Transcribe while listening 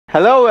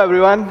Hello,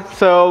 everyone.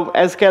 So,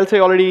 as Kelsey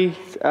already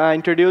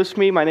introduced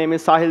me, my name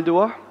is Sahil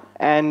Dua,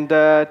 and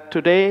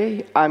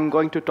today I'm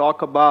going to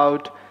talk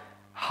about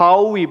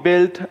how we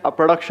built a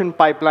production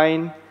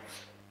pipeline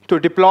to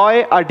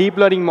deploy our deep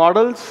learning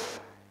models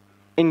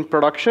in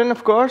production,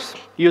 of course,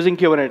 using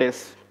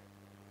Kubernetes.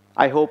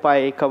 I hope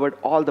I covered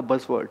all the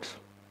buzzwords.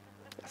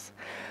 Yes.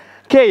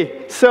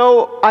 Okay,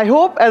 so I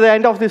hope at the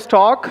end of this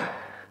talk,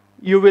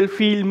 you will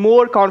feel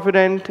more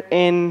confident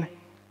in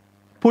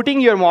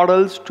putting your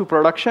models to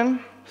production,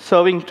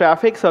 serving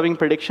traffic, serving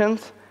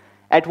predictions,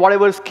 at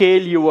whatever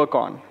scale you work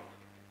on.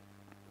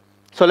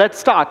 So let's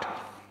start.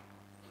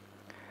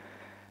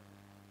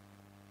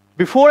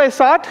 Before I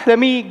start, let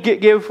me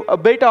give a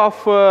bit of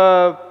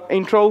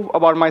intro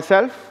about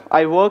myself.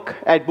 I work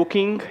at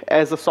Booking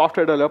as a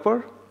software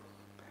developer.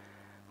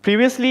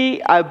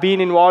 Previously, I've been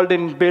involved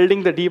in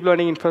building the deep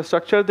learning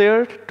infrastructure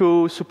there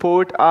to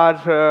support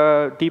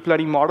our deep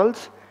learning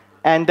models,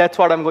 and that's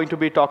what I'm going to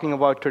be talking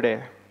about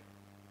today.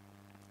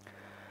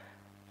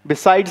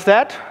 Besides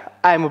that,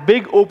 I'm a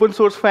big open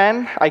source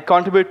fan. I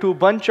contribute to a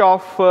bunch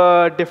of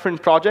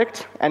different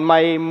projects, and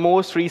my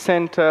most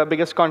recent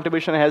biggest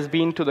contribution has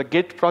been to the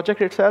Git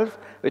project itself,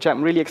 which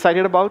I'm really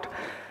excited about.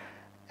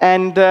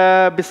 And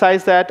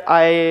besides that,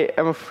 I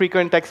am a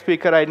frequent tech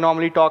speaker. I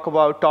normally talk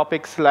about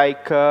topics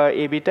like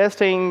A/B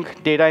testing,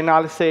 data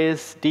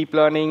analysis, deep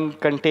learning,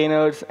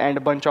 containers, and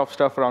a bunch of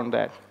stuff around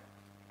that.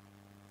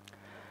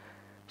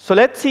 So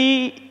let's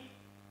see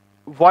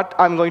what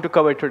I'm going to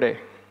cover today.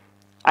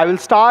 I will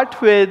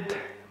start with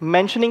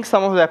mentioning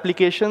some of the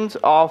applications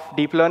of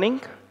deep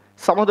learning,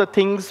 some of the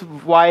things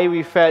why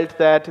we felt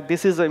that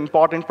this is an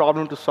important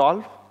problem to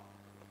solve.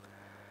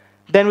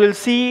 Then we'll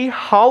see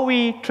how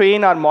we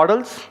train our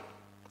models,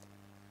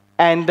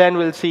 and then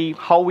we'll see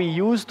how we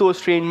use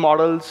those trained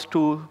models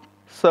to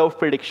serve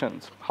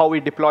predictions, how we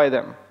deploy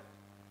them.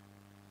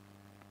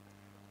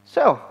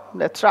 So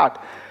let's start.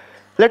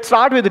 Let's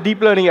start with the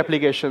deep learning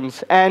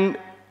applications. And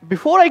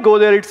before I go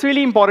there, it's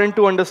really important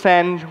to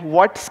understand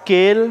what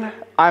scale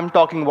I'm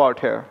talking about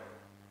here.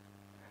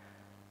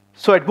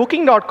 So at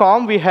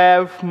Booking.com, we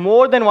have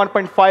more than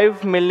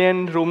 1.5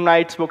 million room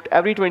nights booked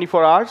every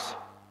 24 hours.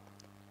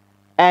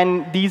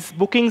 And these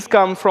bookings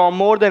come from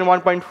more than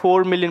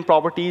 1.4 million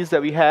properties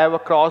that we have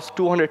across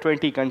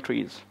 220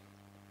 countries.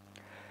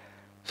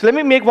 So let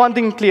me make one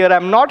thing clear.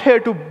 I'm not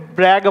here to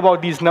brag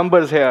about these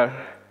numbers here.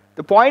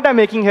 The point I'm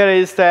making here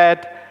is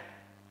that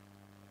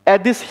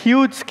at this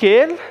huge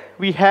scale,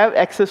 we have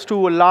access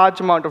to a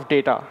large amount of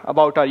data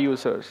about our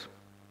users.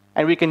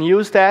 And we can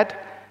use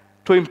that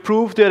to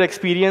improve their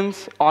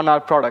experience on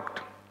our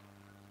product.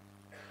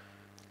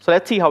 So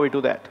let's see how we do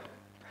that.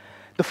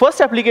 The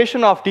first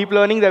application of deep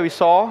learning that we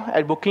saw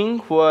at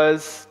Booking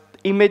was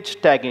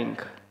image tagging.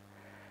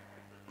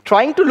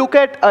 Trying to look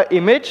at an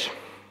image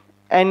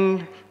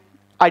and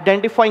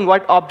identifying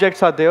what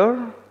objects are there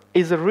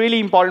is a really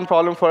important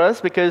problem for us,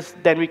 because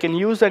then we can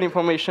use that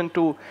information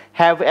to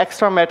have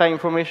extra meta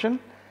information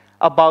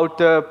about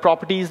the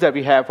properties that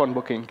we have on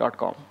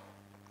Booking.com.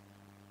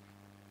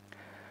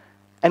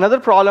 Another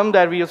problem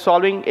that we are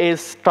solving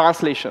is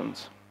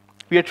translations.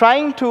 We are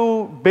trying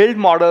to build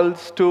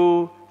models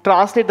to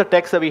translate the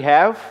text that we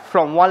have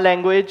from one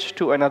language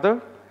to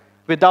another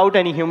without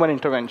any human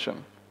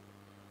intervention.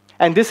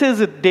 And this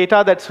is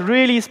data that's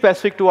really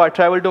specific to our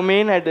travel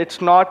domain, and it's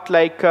not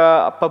like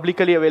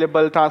publicly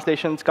available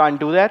translations can't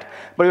do that.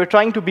 But we're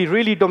trying to be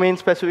really domain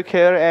specific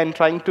here and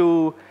trying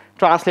to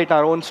translate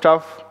our own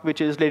stuff,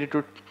 which is related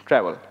to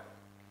travel.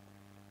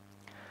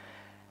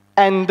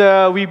 And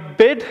we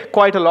bid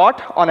quite a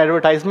lot on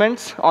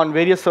advertisements on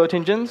various search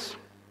engines.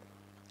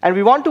 And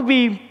we want to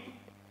be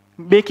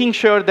making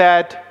sure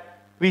that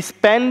we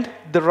spend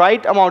the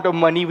right amount of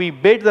money, we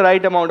bid the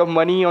right amount of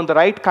money on the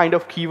right kind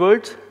of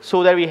keywords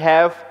so that we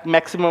have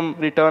maximum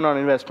return on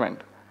investment.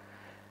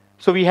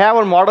 So we have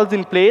our models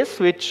in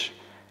place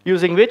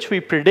using which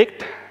we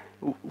predict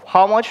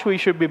how much we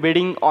should be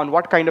bidding on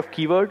what kind of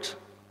keywords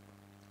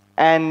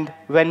and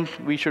when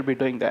we should be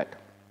doing that.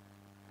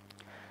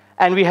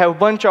 And we have a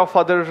bunch of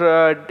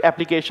other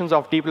applications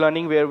of deep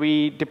learning where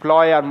we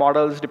deploy our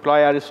models,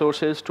 deploy our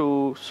resources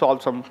to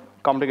solve some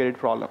complicated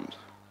problems.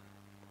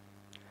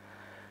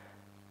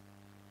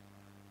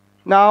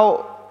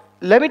 Now,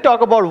 let me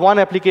talk about one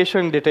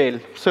application in detail.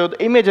 So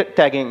the image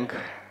tagging.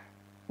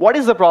 What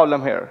is the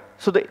problem here?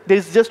 So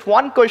there's just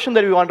one question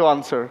that we want to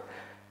answer.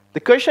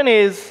 The question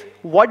is,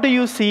 what do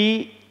you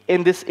see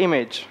in this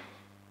image?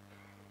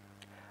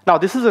 Now,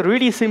 this is a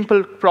really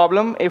simple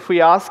problem. If we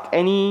ask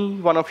any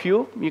one of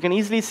you, you can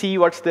easily see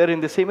what's there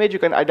in this image. You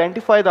can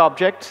identify the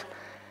objects.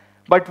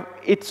 But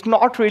it's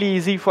not really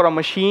easy for a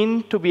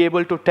machine to be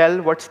able to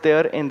tell what's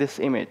there in this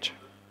image.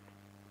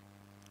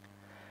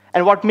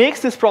 And what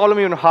makes this problem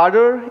even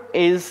harder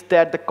is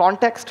that the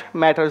context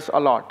matters a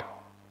lot.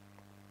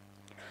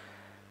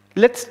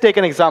 Let's take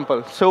an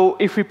example. So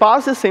if we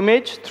pass this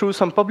image through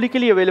some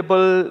publicly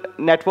available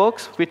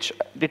networks which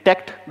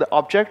detect the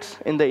objects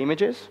in the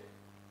images,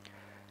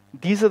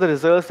 these are the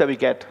results that we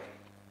get.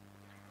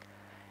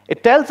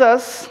 It tells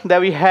us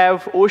that we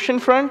have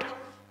oceanfront,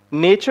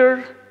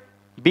 nature,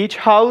 Beach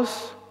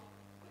house,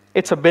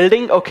 it's a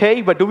building,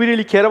 OK, but do we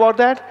really care about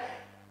that?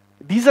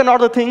 These are not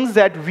the things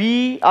that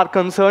we are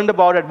concerned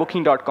about at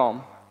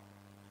Booking.com.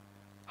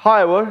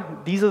 However,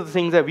 these are the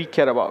things that we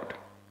care about.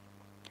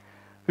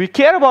 We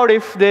care about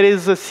if there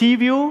is a sea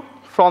view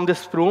from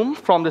this room,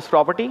 from this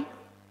property.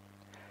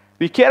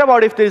 We care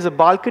about if there is a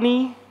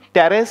balcony,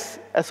 terrace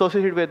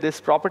associated with this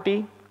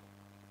property.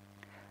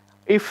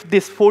 If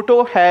this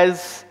photo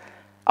has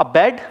a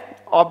bed,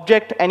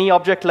 object, any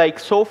object like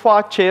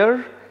sofa,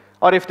 chair,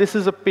 or if this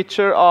is a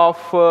picture of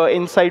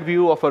inside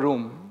view of a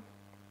room.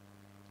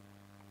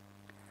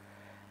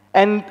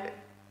 And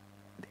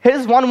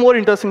here's one more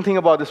interesting thing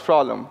about this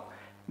problem.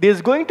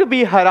 There's going to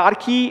be a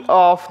hierarchy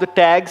of the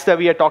tags that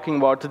we are talking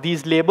about. So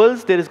these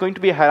labels, there is going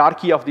to be a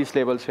hierarchy of these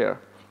labels here.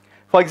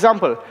 For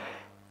example,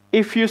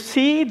 if you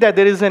see that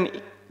there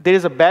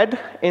is a bed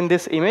in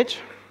this image,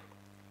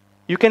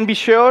 you can be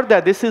sure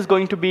that this is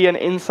going to be an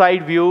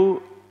inside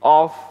view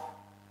of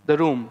the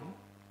room.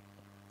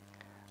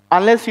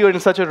 Unless you're in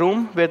such a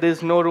room where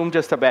there's no room,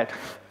 just a bed.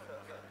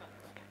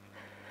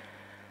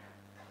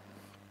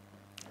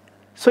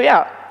 So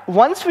yeah,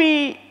 once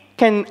we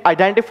can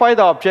identify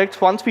the objects,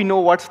 once we know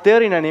what's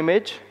there in an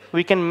image,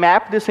 we can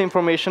map this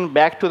information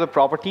back to the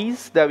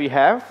properties that we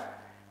have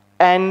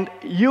and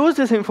use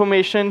this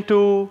information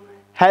to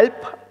help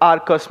our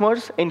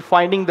customers in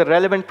finding the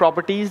relevant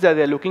properties that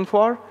they're looking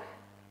for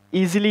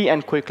easily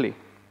and quickly.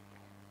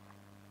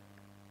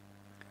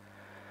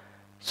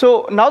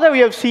 So now that we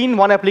have seen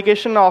one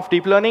application of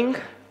deep learning,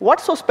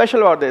 what's so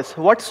special about this?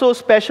 What's so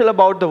special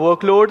about the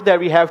workload that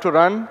we have to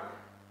run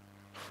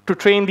to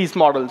train these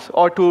models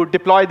or to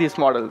deploy these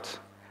models?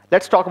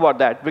 Let's talk about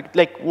that.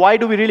 Like, why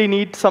do we really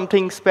need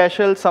something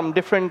special, some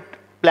different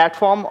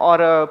platform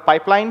or a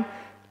pipeline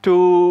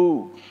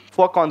to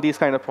work on these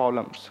kind of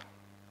problems?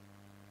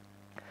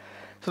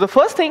 So the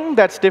first thing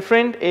that's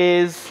different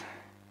is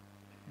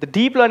the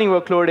deep learning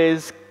workload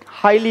is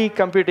highly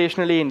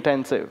computationally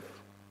intensive,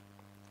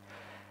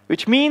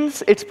 which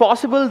means it's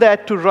possible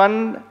that to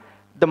run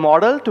the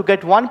model, to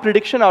get one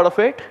prediction out of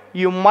it,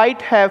 you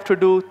might have to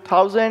do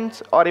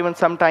thousands or even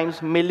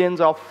sometimes millions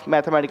of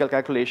mathematical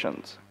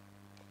calculations.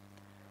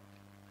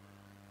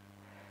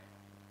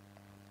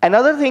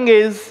 Another thing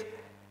is,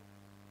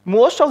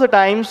 most of the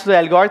times, the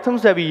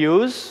algorithms that we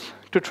use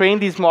to train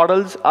these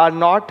models are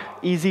not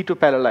easy to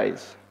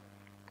parallelize.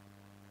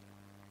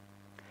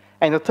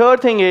 And the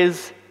third thing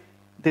is,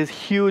 there's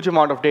huge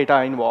amount of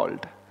data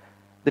involved.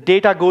 The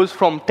data goes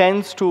from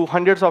tens to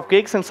hundreds of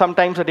gigs, and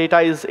sometimes the data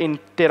is in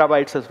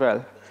terabytes as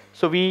well.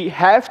 So we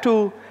have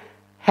to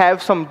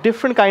have some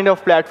different kind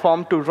of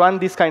platform to run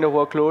these kind of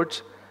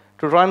workloads,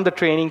 to run the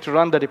training, to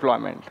run the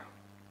deployment.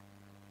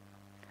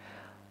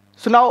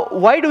 So now,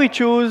 why do we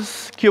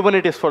choose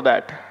Kubernetes for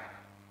that?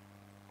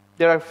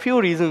 There are a few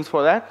reasons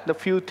for that, the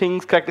few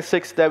things,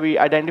 characteristics that we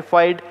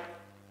identified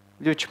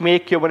which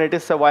make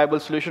Kubernetes a viable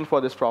solution for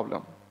this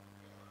problem.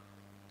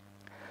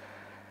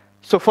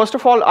 So first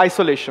of all,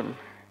 isolation.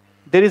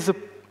 There is a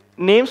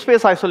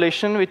namespace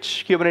isolation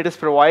which Kubernetes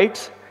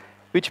provides,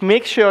 which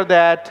makes sure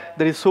that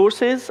the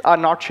resources are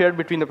not shared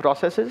between the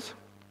processes,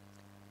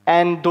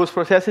 and those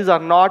processes are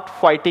not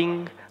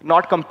fighting,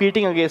 not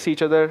competing against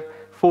each other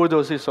for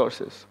those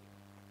resources.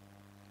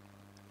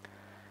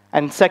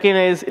 And second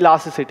is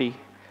elasticity.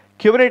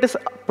 Kubernetes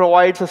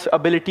provides us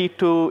ability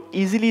to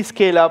easily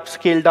scale up,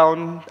 scale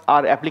down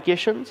our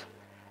applications,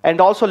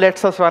 and also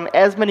lets us run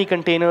as many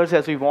containers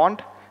as we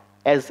want,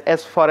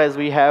 as far as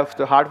we have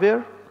the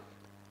hardware.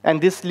 And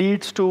this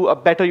leads to a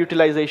better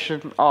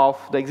utilization of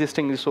the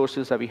existing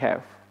resources that we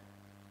have.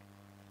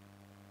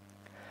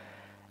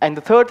 And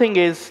the third thing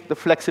is the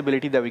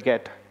flexibility that we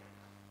get.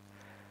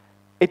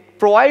 It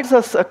provides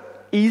us an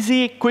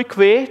easy, quick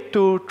way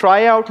to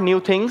try out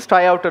new things,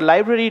 try out a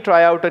library,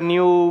 try out a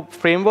new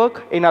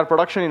framework in our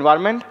production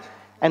environment,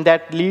 and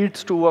that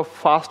leads to a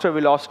faster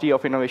velocity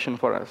of innovation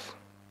for us.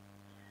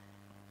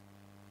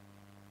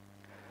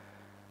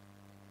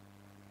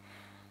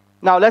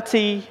 Now let's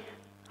see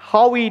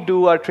how we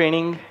do our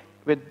training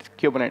with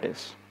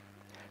Kubernetes.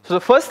 So the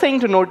first thing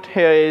to note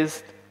here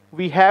is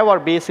we have our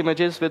base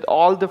images with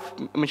all the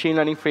machine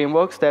learning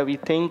frameworks that we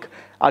think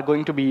are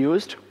going to be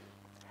used.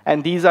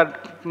 And these are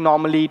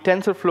normally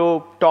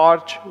TensorFlow,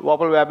 Torch,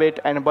 WobbleRabbit,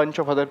 and a bunch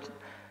of other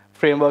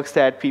frameworks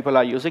that people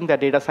are using, that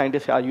data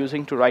scientists are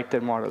using to write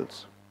their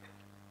models.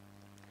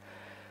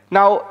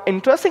 Now,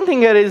 interesting thing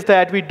here is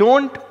that we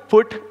don't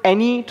put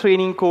any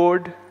training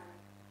code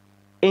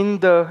in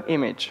the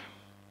image.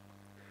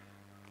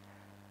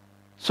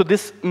 So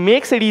this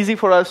makes it easy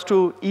for us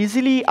to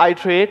easily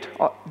iterate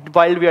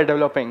while we are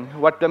developing.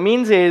 What that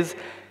means is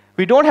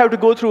we don't have to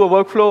go through a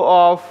workflow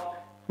of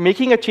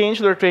making a change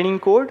to the training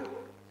code,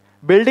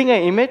 building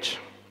an image,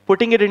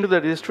 putting it into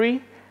the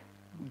registry,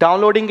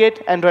 downloading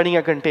it, and running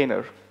a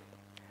container.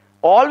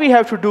 All we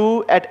have to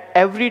do at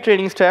every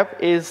training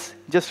step is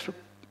just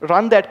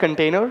run that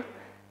container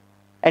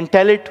and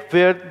tell it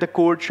where the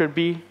code should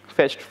be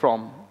fetched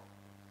from.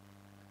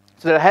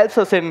 So that helps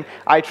us in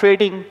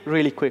iterating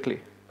really quickly.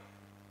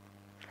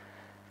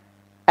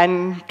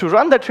 And to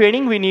run the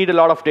training, we need a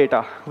lot of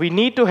data. We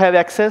need to have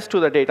access to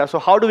the data. So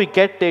how do we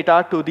get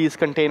data to these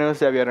containers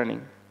that we are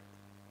running?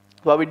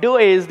 What we do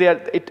is,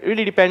 it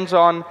really depends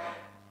on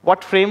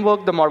what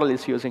framework the model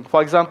is using.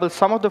 For example,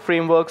 some of the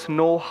frameworks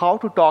know how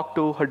to talk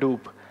to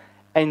Hadoop.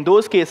 In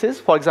those cases,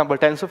 for example,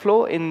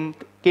 TensorFlow, in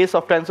case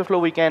of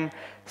TensorFlow, we can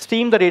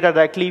stream the data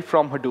directly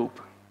from Hadoop.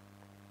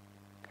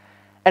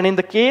 And in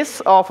the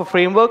case of a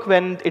framework,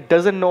 when it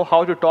doesn't know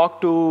how to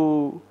talk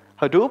to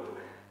Hadoop,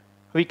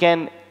 we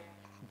can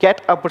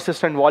get a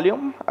persistent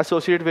volume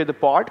associated with the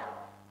pod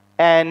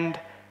and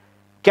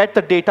get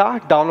the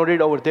data downloaded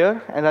over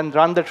there, and then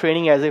run the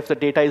training as if the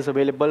data is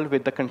available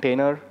with the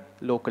container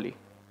locally.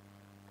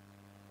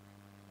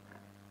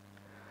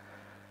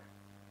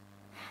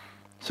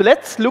 So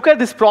let's look at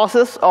this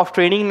process of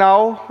training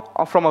now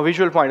from a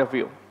visual point of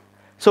view.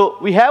 So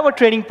we have a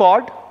training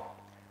pod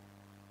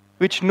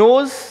which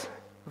knows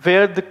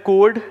where the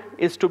code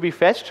is to be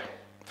fetched,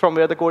 from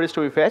where the code is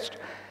to be fetched.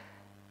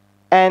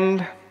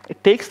 And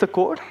it takes the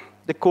code.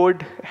 The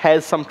code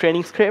has some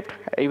training script,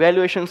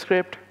 evaluation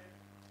script.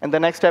 And the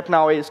next step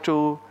now is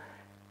to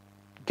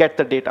get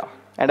the data.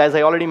 And as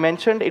I already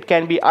mentioned, it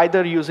can be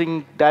either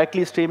using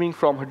directly streaming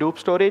from Hadoop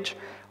storage,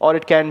 or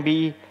it can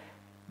be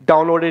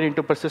downloaded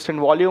into persistent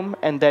volume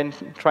and then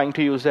trying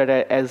to use that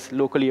as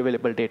locally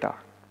available data.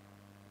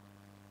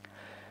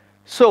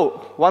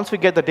 So once we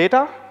get the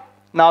data,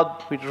 now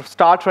we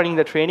start running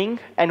the training.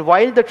 And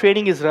while the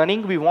training is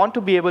running, we want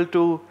to be able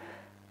to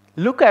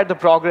look at the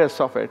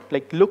progress of it,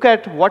 like look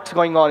at what's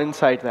going on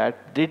inside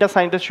that. Data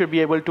scientists should be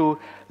able to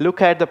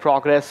look at the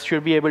progress,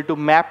 should be able to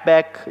map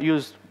back,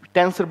 use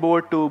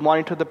TensorBoard to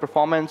monitor the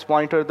performance,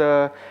 monitor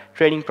the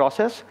training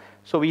process.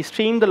 So we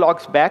stream the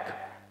logs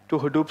back to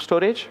Hadoop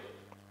storage.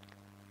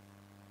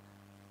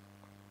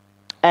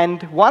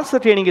 And once the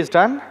training is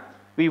done,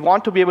 we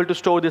want to be able to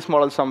store this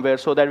model somewhere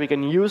so that we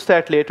can use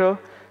that later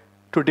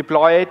to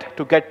deploy it,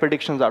 to get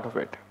predictions out of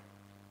it.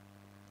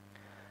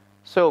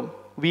 So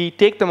we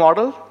take the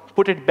model,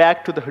 put it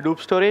back to the Hadoop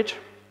storage,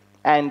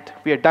 and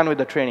we are done with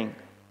the training.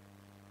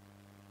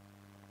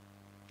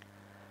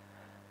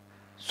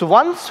 So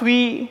once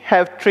we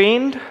have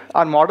trained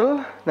our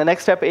model, the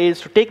next step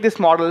is to take this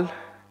model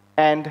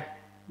and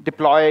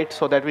deploy it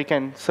so that we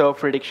can serve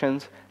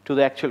predictions to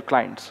the actual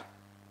clients.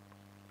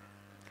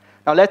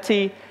 Now let's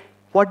see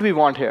what we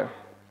want here.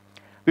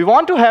 We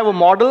want to have a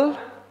model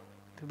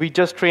we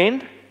just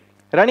trained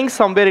running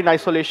somewhere in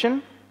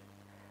isolation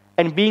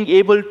and being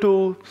able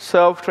to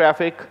serve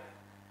traffic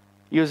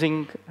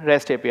using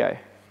REST API.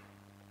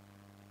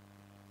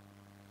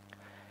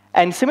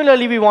 And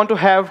similarly, we want to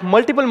have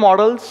multiple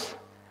models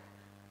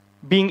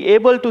being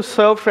able to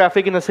serve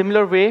traffic in a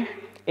similar way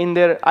in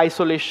their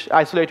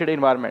isolated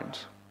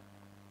environments.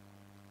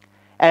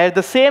 And at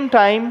the same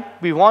time,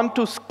 we want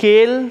to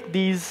scale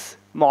these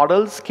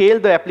models, scale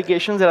the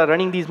applications that are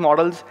running these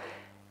models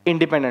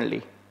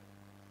independently.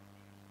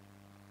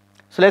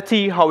 So let's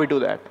see how we do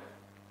that.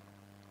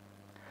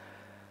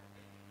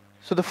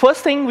 So the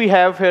first thing we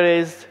have here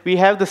is we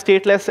have the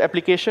stateless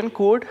application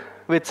code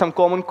with some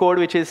common code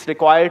which is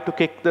required to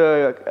keep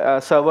the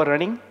server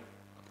running.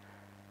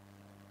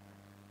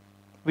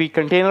 We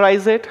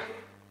containerize it.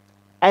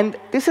 And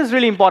this is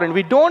really important.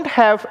 We don't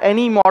have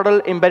any model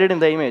embedded in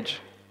the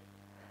image.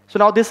 So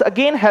now this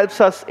again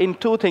helps us in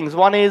two things.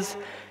 One is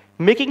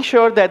making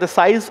sure that the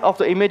size of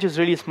the image is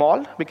really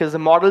small, because the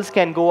models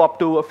can go up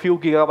to a few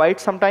gigabytes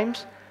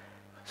sometimes.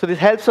 So this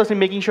helps us in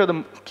making sure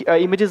the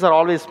images are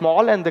always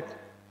small and the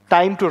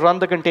time to run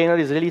the container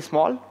is really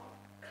small.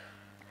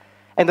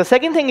 And the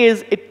second thing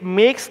is it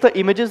makes the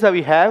images that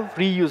we have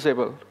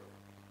reusable.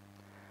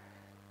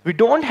 We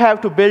don't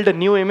have to build a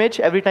new image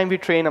every time we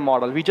train a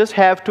model. We just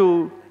have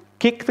to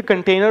kick the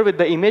container with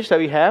the image that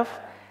we have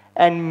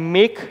and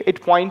make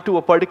it point to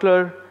a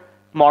particular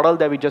model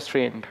that we just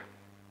trained.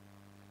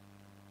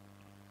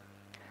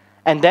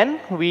 And then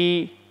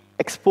we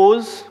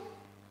expose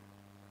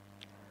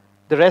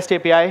the REST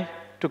API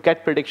to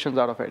get predictions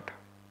out of it.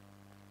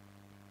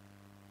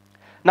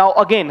 Now,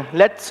 again,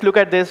 let's look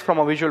at this from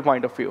a visual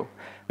point of view.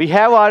 We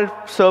have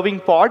our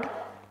serving pod,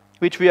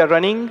 which we are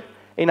running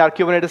in our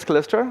Kubernetes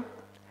cluster.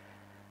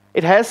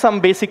 It has some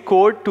basic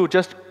code to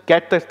just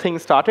get the thing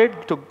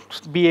started, to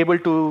be able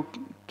to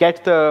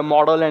get the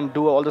model and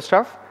do all the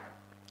stuff.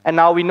 And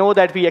now we know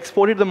that we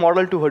exported the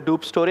model to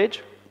Hadoop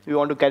storage. We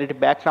want to get it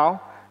back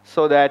now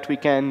so that we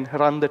can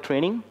run the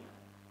training.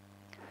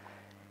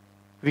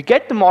 We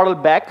get the model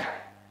back,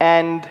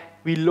 and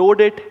we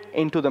load it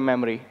into the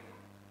memory.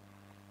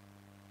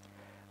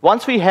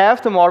 Once we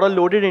have the model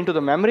loaded into the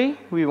memory,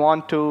 we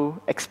want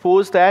to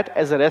expose that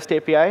as a REST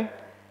API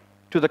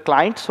to the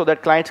client so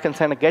that clients can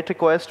send a GET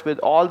request with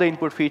all the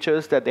input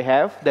features that they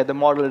have, that the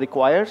model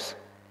requires,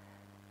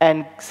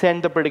 and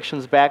send the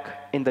predictions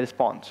back in the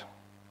response.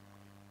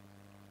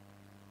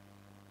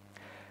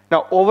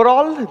 Now,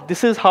 overall,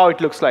 this is how it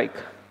looks like.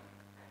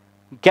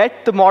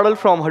 Get the model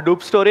from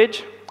Hadoop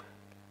storage,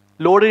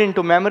 load it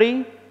into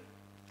memory,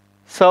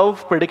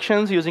 serve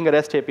predictions using a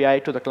REST API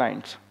to the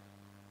clients.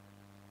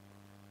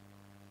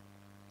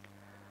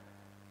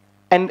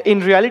 And in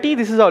reality,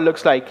 this is how it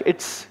looks like.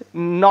 It's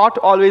not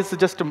always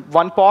just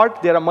one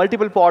pod. There are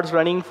multiple pods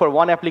running for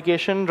one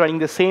application, running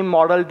the same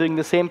model, doing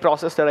the same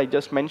process that I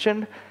just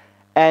mentioned,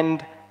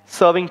 and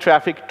serving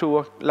traffic to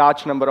a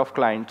large number of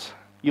clients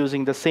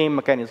using the same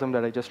mechanism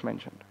that I just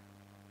mentioned.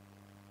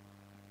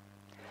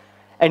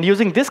 And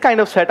using this kind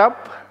of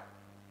setup,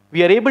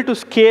 we are able to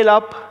scale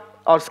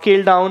up or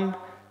scale down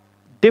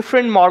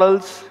different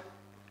models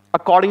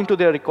according to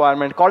their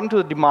requirement, according to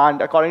the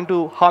demand, according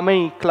to how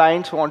many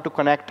clients want to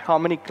connect, how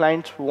many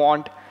clients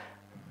want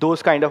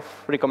those kind of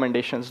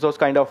recommendations, those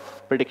kind of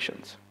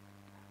predictions.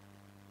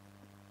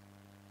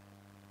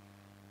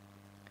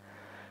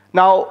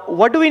 Now,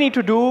 what do we need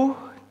to do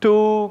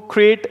to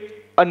create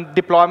a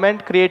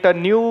deployment, create a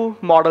new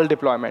model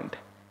deployment?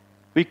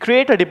 We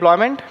create a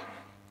deployment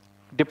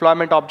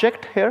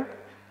object here,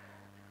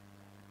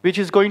 which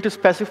is going to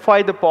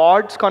specify the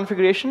pod's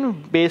configuration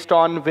based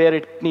on where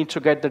it needs to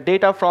get the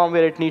data from,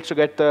 where it needs to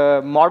get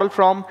the model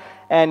from,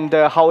 and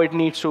how it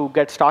needs to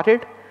get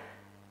started.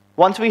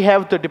 Once we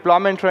have the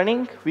deployment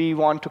running, we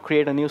want to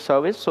create a new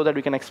service so that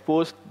we can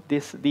expose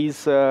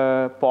these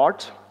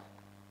pods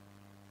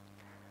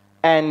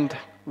and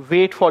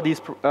wait for these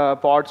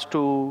pods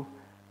to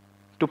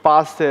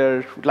pass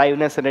their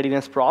liveness and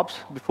readiness probes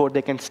before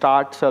they can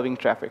start serving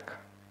traffic.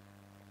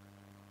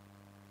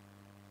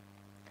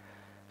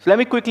 So let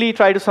me quickly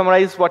try to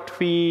summarize what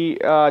we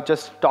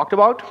just talked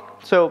about.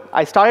 So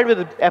I started with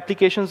the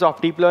applications of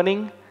deep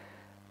learning,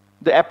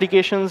 the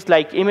applications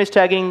like image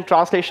tagging,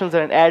 translations,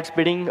 and ads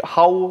bidding,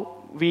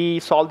 how we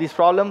solve these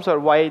problems or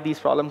why these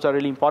problems are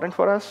really important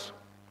for us.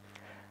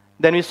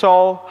 Then we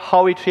saw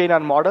how we train our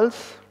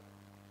models,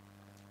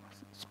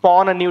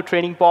 spawn a new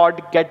training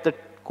pod, get the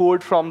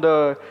code from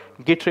the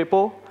Git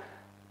repo,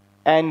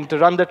 and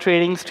run the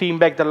training, stream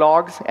back the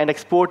logs, and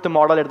export the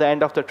model at the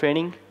end of the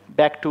training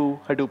back to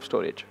Hadoop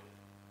storage.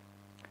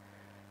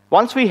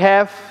 Once we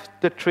have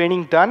the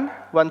training done,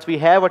 once we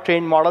have a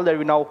trained model that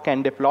we now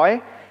can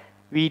deploy,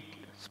 we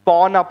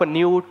spawn up a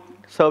new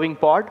serving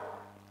pod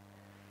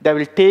that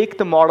will take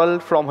the model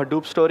from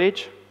Hadoop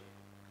storage,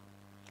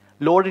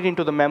 load it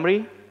into the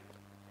memory,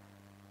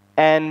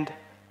 and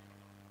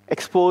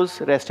expose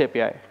REST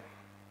API.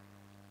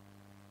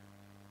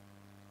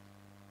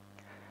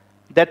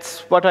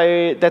 That's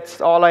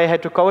all I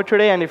had to cover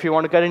today. And if you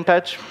want to get in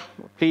touch,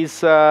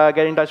 please get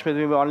in touch with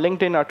me on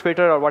LinkedIn or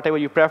Twitter or whatever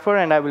you prefer.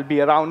 And I will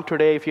be around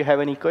today if you have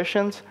any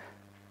questions.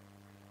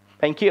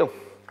 Thank you.